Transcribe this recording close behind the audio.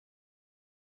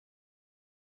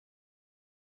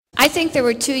I think there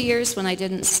were 2 years when I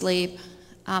didn't sleep.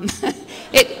 Um,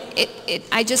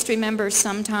 I just remember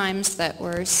sometimes that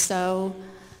were so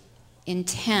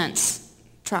intense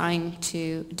trying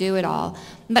to do it all.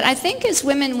 But I think as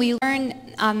women we learn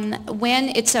when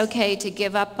it's okay to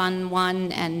give up on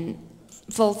one and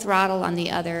full throttle on the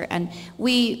other. And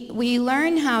we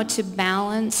learn how to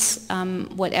balance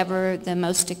whatever the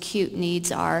most acute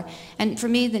needs are. And for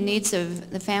me, the needs of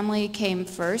the family came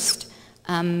first.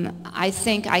 I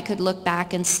think I could look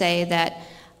back and say that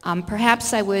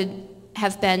perhaps I would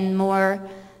have been more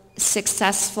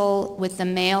successful with the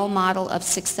male model of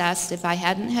success if I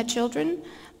hadn't had children,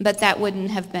 but that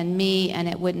wouldn't have been me and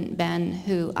it wouldn't have been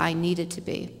who I needed to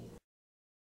be.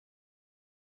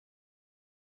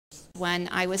 When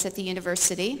I was at the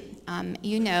university,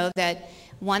 you know that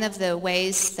one of the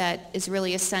ways that is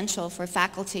really essential for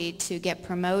faculty to get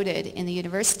promoted in the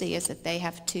university is that they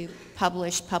have to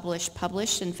publish, publish,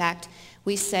 publish. In fact,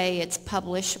 we say it's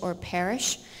publish or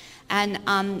perish. And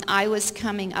I was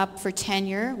coming up for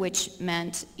tenure, which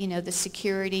meant, you know, the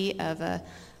security of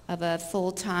a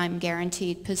full-time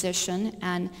guaranteed position.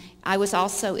 And I was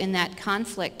also in that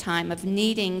conflict time of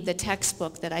needing the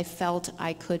textbook that I felt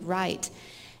I could write.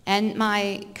 And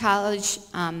my college,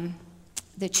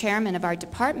 the chairman of our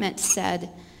department said,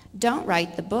 don't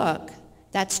write the book.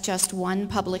 That's just one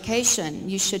publication.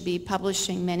 You should be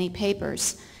publishing many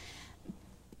papers.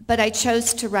 But I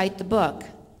chose to write the book.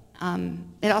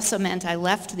 It also meant I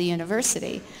left the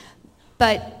university.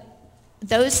 But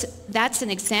that's an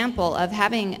example of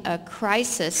having a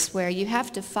crisis where you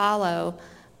have to follow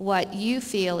what you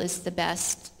feel is the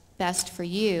best for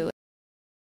you.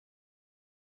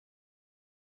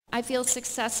 I feel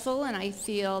successful, and I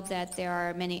feel that there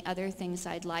are many other things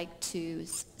I'd like to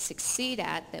succeed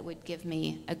at that would give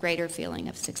me a greater feeling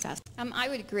of success. I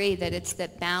would agree that it's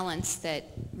that balance that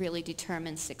really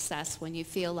determines success, when you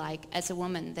feel like, as a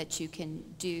woman, that you can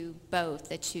do both,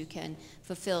 that you can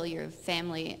fulfill your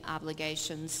family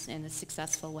obligations in a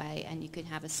successful way, and you can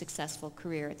have a successful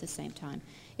career at the same time.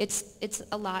 It's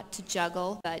a lot to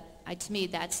juggle, but to me,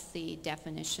 that's the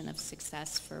definition of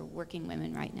success for working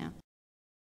women right now.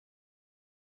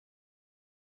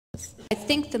 I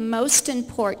think the most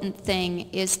important thing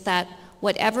is that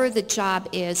whatever the job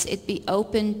is, it be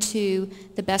open to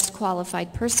the best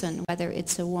qualified person, whether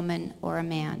it's a woman or a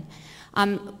man.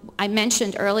 I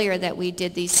mentioned earlier that we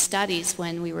did these studies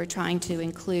when we were trying to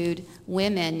include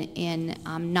women in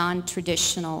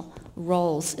non-traditional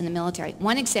roles in the military.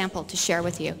 One example to share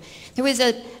with you. There was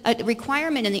a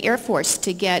requirement in the Air Force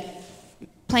to get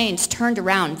planes turned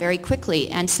around very quickly,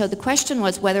 and so the question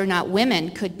was whether or not women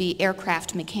could be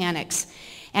aircraft mechanics.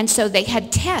 And so they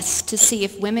had tests to see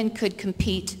if women could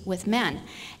compete with men.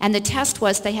 And the test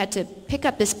was they had to pick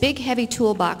up this big heavy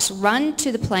toolbox, run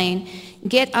to the plane,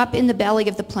 get up in the belly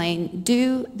of the plane,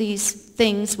 do these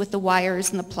things with the wires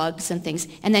and the plugs and things,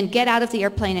 and then get out of the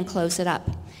airplane and close it up.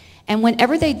 And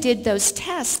whenever they did those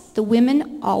tests, the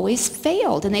women always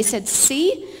failed. And they said,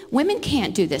 see, women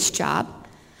can't do this job.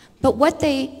 But what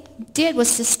they did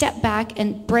was to step back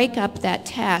and break up that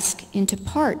task into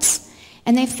parts.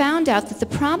 And they found out that the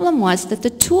problem was that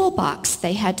the toolbox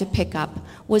they had to pick up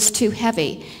was too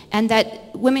heavy, and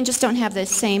that women just don't have the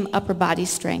same upper body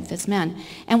strength as men.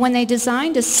 And when they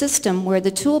designed a system where the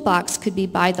toolbox could be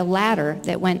by the ladder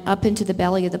that went up into the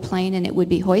belly of the plane and it would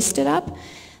be hoisted up,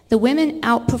 the women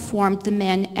outperformed the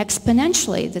men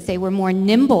exponentially, that they were more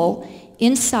nimble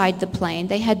inside the plane.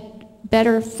 They had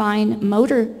better fine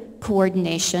motor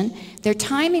coordination, their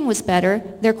timing was better,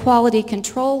 their quality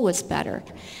control was better.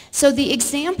 So the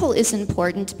example is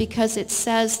important because it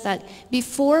says that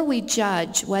before we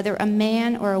judge whether a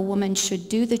man or a woman should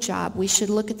do the job, we should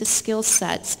look at the skill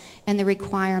sets and the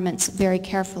requirements very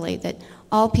carefully, that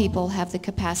all people have the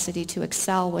capacity to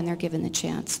excel when they're given the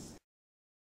chance.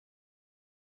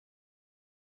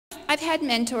 I've had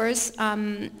mentors,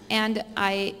 and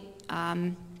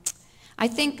I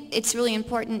think it's really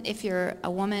important, if you're a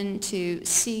woman, to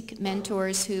seek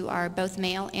mentors who are both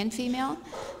male and female,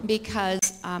 because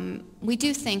we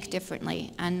do think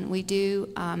differently, and we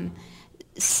do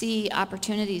see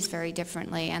opportunities very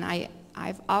differently. And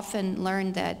I've often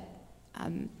learned that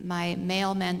my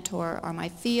male mentor or my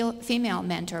female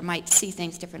mentor might see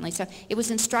things differently. So it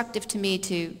was instructive to me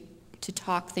to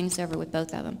talk things over with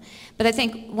both of them. But I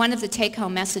think one of the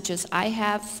take-home messages I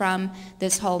have from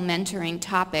this whole mentoring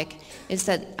topic is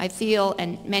that I feel,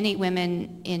 and many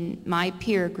women in my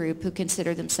peer group who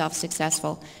consider themselves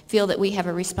successful, feel that we have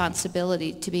a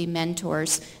responsibility to be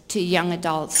mentors to young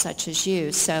adults such as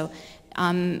you. So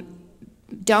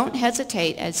don't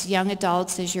hesitate as young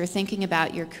adults, as you're thinking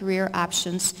about your career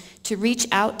options, to reach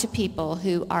out to people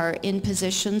who are in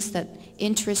positions that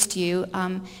interest you,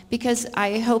 because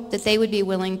I hope that they would be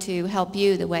willing to help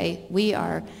you the way we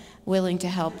are willing to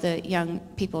help the young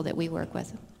people that we work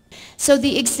with. So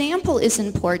the example is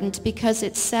important because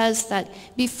it says that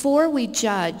before we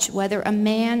judge whether a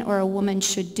man or a woman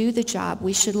should do the job,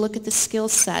 we should look at the skill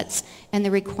sets and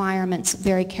the requirements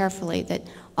very carefully, that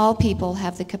all people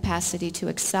have the capacity to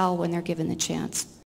excel when they're given the chance.